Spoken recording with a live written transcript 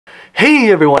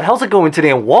Hey everyone, how's it going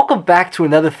today? And welcome back to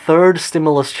another third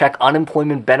stimulus check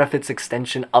unemployment benefits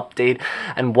extension update.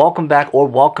 And welcome back, or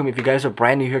welcome if you guys are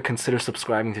brand new here, consider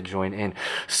subscribing to join in.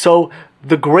 So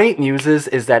the great news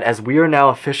is that as we are now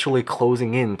officially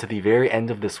closing in to the very end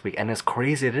of this week, and as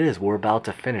crazy it is, we're about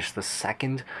to finish the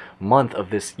second month of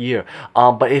this year.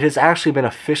 But it has actually been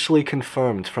officially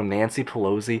confirmed from Nancy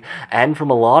Pelosi and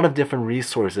from a lot of different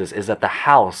resources is that the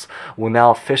House will now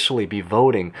officially be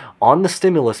voting on the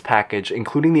stimulus package,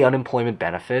 including the unemployment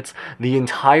benefits, the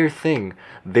entire thing.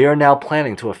 They are now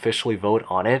planning to officially vote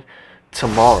on it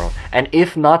tomorrow. And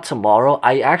if not tomorrow,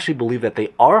 I actually believe that they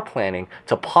are planning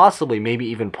to possibly maybe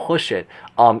even push it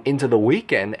into the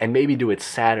weekend and maybe do it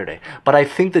Saturday. But I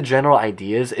think the general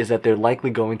idea is that they're likely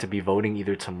going to be voting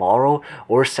either tomorrow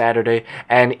or Saturday.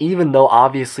 And even though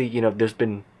obviously, there's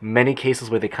been many cases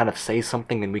where they kind of say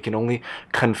something and we can only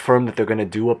confirm that they're going to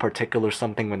do a particular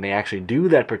something when they actually do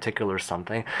that particular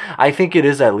something, I think it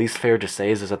is at least fair to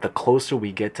say is that the closer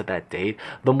we get to that date,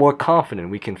 the more confident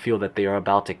we can feel that they are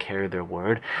about to carry their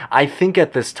word. I think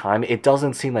at this time, it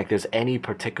doesn't seem like there's any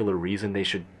particular reason they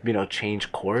should,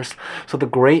 change course. So the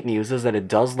great news is that it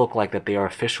does look like that they are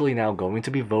officially now going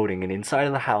to be voting and inside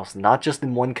of the House, not just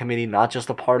in one committee, not just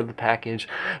a part of the package,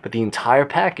 but the entire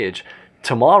package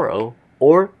tomorrow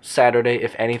or Saturday,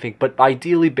 if anything, but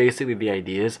ideally, basically, the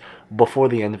idea is before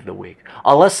the end of the week.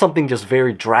 Unless something just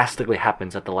very drastically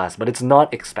happens at the last, but it's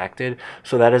not expected,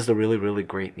 so that is the really, really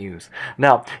great news.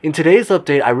 Now, in today's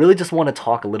update, I really just want to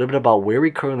talk a little bit about where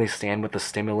we currently stand with the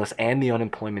stimulus and the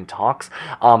unemployment talks.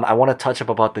 I want to touch up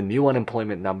about the new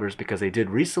unemployment numbers because they did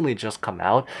recently just come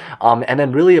out, and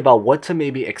then really about what to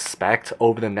maybe expect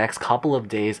over the next couple of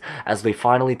days as they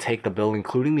finally take the bill,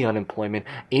 including the unemployment,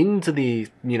 into the,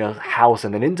 House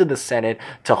and then into the Senate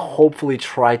to hopefully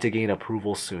try to gain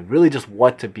approval soon. Really just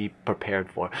what to be prepared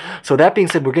for. So that being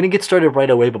said, we're going to get started right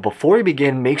away, but before we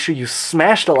begin, make sure you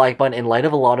smash the like button in light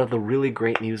of a lot of the really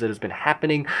great news that has been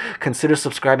happening. Consider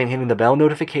subscribing and hitting the bell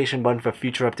notification button for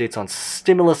future updates on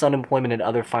stimulus, unemployment, and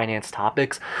other finance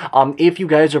topics. If you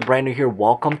guys are brand new here,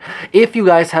 welcome. If you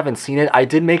guys haven't seen it, I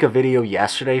did make a video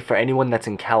yesterday for anyone that's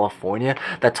in California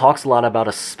that talks a lot about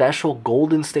a special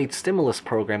Golden State stimulus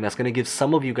program that's going to give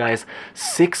some of you guys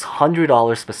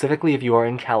 $600 specifically if you are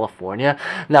in California.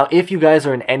 Now, if you guys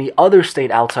are in any other state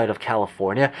outside of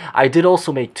California, I did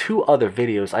also make two other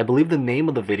videos. I believe the name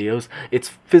of the videos, it's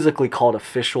physically called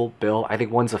Official Bill. I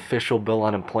think one's Official Bill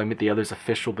Unemployment, the other's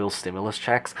Official Bill Stimulus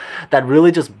Checks. That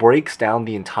really just breaks down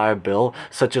the entire bill,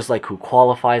 such as like who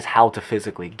qualifies, how to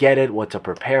physically get it, what to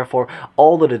prepare for,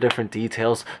 all of the different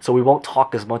details. So we won't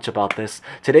talk as much about this.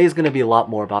 Today is going to be a lot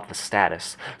more about the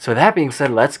status. So that being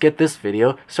said, let's get this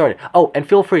video started. Oh, and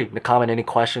feel free to comment any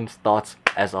questions, thoughts,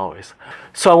 as always.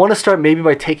 So I want to start maybe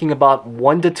by taking about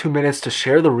 1 to 2 minutes to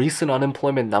share the recent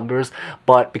unemployment numbers,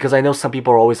 but because I know some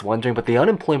people are always wondering, but the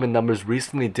unemployment numbers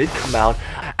recently did come out,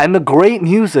 and the great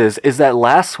news is that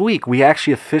last week we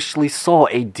actually officially saw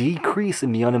a decrease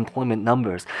in the unemployment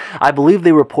numbers. I believe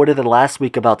they reported that last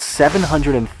week about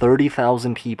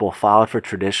 730,000 people filed for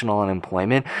traditional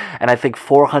unemployment, and I think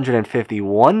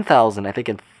 451,000, I think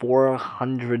in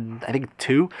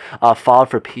 402 filed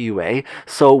for PUA.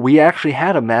 So we actually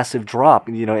had a massive drop.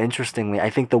 Interestingly,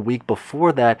 I think the week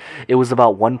before that it was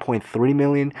about 1.3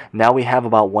 million. Now we have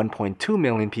about 1.2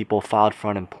 million people filed for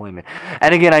unemployment.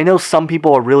 And again, I know some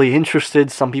people are really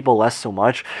interested, some people less so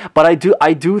much, but I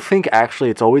do think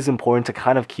actually it's always important to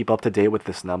kind of keep up to date with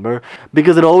this number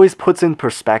because it always puts in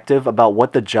perspective about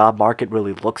what the job market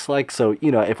really looks like. So,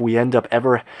 if we end up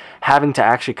ever having to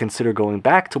actually consider going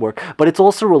back to work, but it's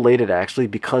also related actually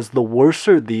because the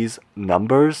worser these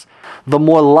numbers, the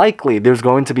more likely there's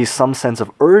going to be some sense of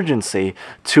urgency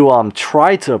to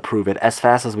try to approve it as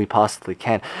fast as we possibly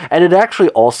can. And it actually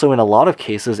also in a lot of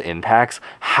cases impacts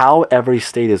how every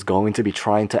state is going to be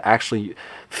trying to actually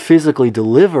physically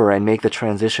deliver and make the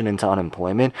transition into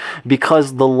unemployment,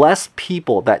 because the less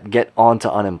people that get onto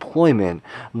unemployment,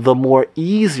 the more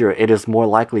easier it is more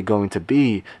likely going to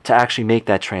be to actually make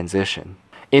that transition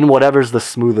in whatever's the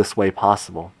smoothest way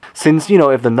possible. Since,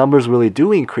 if the numbers really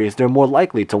do increase, they're more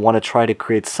likely to want to try to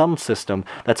create some system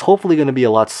that's hopefully going to be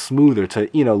a lot smoother to,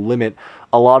 limit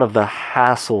a lot of the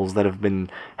hassles that have been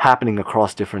happening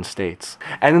across different states.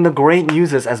 And then the great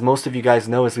news is, as most of you guys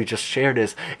know, as we just shared,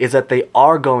 is that they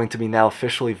are going to be now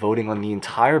officially voting on the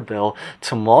entire bill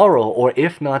tomorrow, or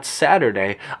if not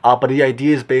Saturday. But the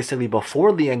idea is basically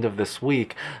before the end of this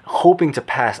week, hoping to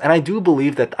pass. And I do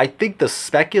believe that, I think the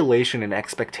speculation and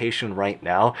expectation right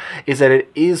now is that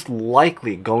it is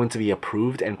likely going to be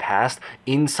approved and passed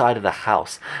inside of the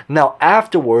House. Now,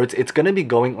 afterwards, it's going to be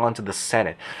going on to the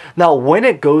Senate. Now, when when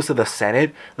it goes to the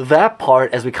Senate, that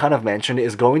part, as we kind of mentioned,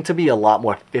 is going to be a lot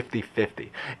more 50-50.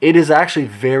 It is actually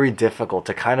very difficult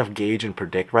to kind of gauge and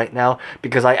predict right now,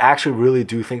 because I actually really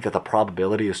do think that the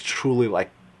probability is truly like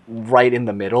right in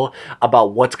the middle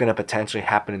about what's going to potentially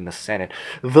happen in the Senate.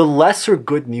 The lesser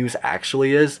good news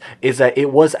actually is that it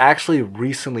was actually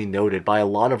recently noted by a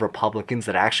lot of Republicans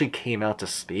that actually came out to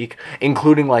speak,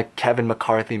 including like Kevin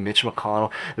McCarthy, Mitch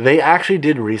McConnell. They actually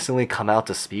did recently come out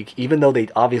to speak, even though they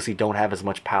obviously don't have as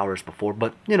much power as before,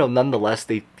 but you know, nonetheless,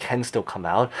 they can still come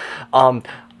out.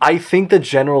 I think the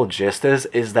general gist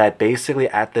is that basically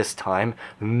at this time,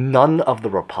 none of the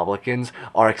Republicans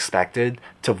are expected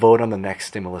to vote on the next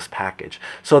stimulus package.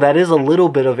 So that is a little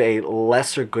bit of a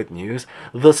lesser good news.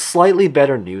 The slightly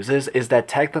better news is that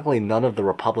technically none of the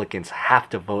Republicans have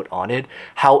to vote on it.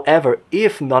 However,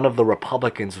 if none of the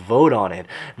Republicans vote on it,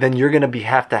 then you're going to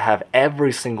have to have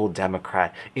every single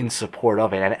Democrat in support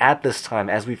of it. And at this time,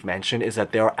 as we've mentioned, is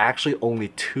that there are actually only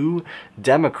 2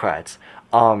 Democrats,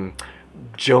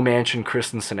 Joe Manchin,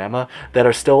 Kristen Sinema, that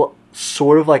are still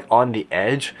sort of like on the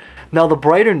edge. Now, the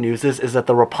brighter news is that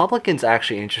the Republicans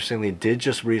actually, interestingly, did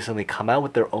just recently come out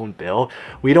with their own bill.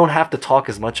 We don't have to talk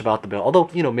as much about the bill, although,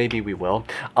 you know, maybe we will.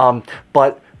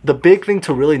 But the big thing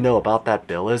to really know about that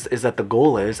bill is that the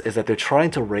goal is that they're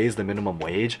trying to raise the minimum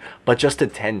wage, but just to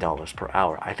 $10 per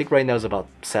hour. I think right now it's about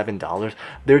 $7.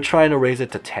 They're trying to raise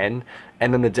it to 10,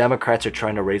 and then the Democrats are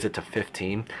trying to raise it to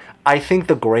 15. I think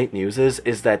the great news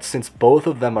is that since both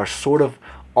of them are sort of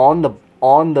on the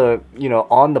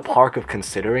park of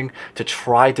considering to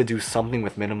try to do something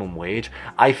with minimum wage,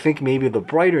 I think maybe the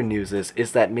brighter news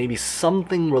is that maybe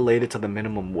something related to the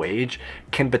minimum wage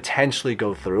can potentially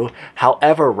go through.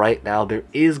 However, right now there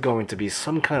is going to be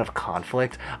some kind of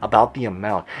conflict about the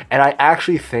amount, and I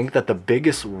actually think that the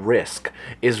biggest risk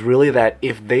is really that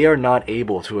if they are not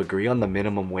able to agree on the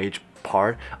minimum wage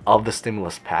part of the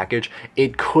stimulus package,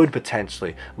 it could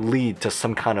potentially lead to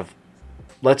some kind of,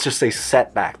 let's just say,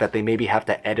 setback, that they maybe have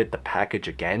to edit the package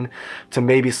again to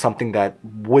maybe something that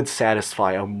would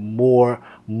satisfy more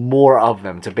of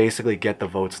them to basically get the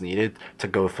votes needed to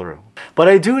go through. But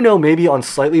I do know, maybe on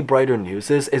slightly brighter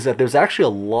news, is that there's actually a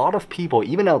lot of people,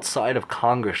 even outside of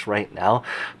Congress right now,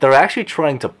 that are actually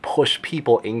trying to push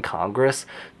people in Congress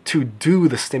to do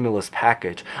the stimulus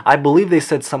package. I believe they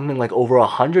said something like over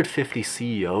 150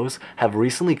 CEOs have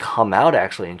recently come out,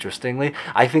 actually, interestingly.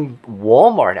 I think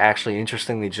Walmart actually,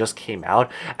 interestingly, just came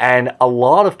out, and a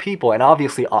lot of people, and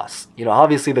obviously us, you know,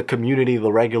 obviously the community,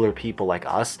 the regular people like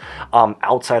us,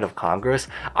 outside of Congress,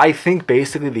 I think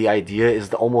basically the idea is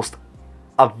that almost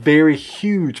a very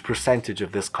huge percentage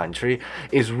of this country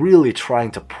is really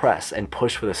trying to press and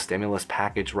push for the stimulus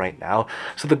package right now.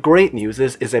 So the great news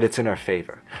is that it's in our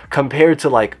favor compared to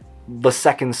like the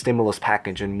second stimulus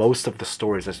package, and most of the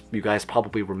stories, as you guys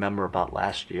probably remember about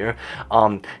last year,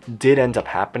 did end up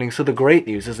happening. So the great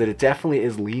news is that it definitely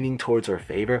is leaning towards our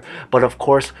favor, but of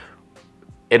course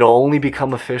it'll only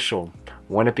become official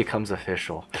when it becomes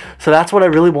official. So that's what I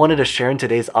really wanted to share in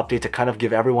today's update, to kind of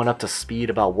give everyone up to speed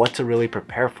about what to really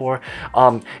prepare for.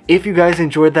 If you guys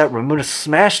enjoyed that, remember to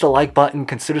smash the like button,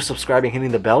 consider subscribing,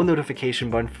 hitting the bell notification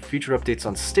button for future updates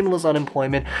on stimulus,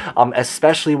 unemployment,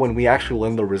 especially when we actually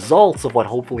learn the results of what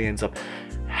hopefully ends up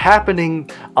happening.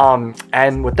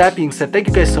 And with that being said, thank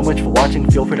you guys so much for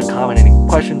watching. Feel free to comment any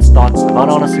questions, thoughts, about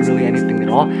honestly really anything at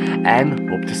all, and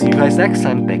hope to see you guys next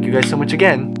time. Thank you guys so much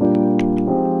again.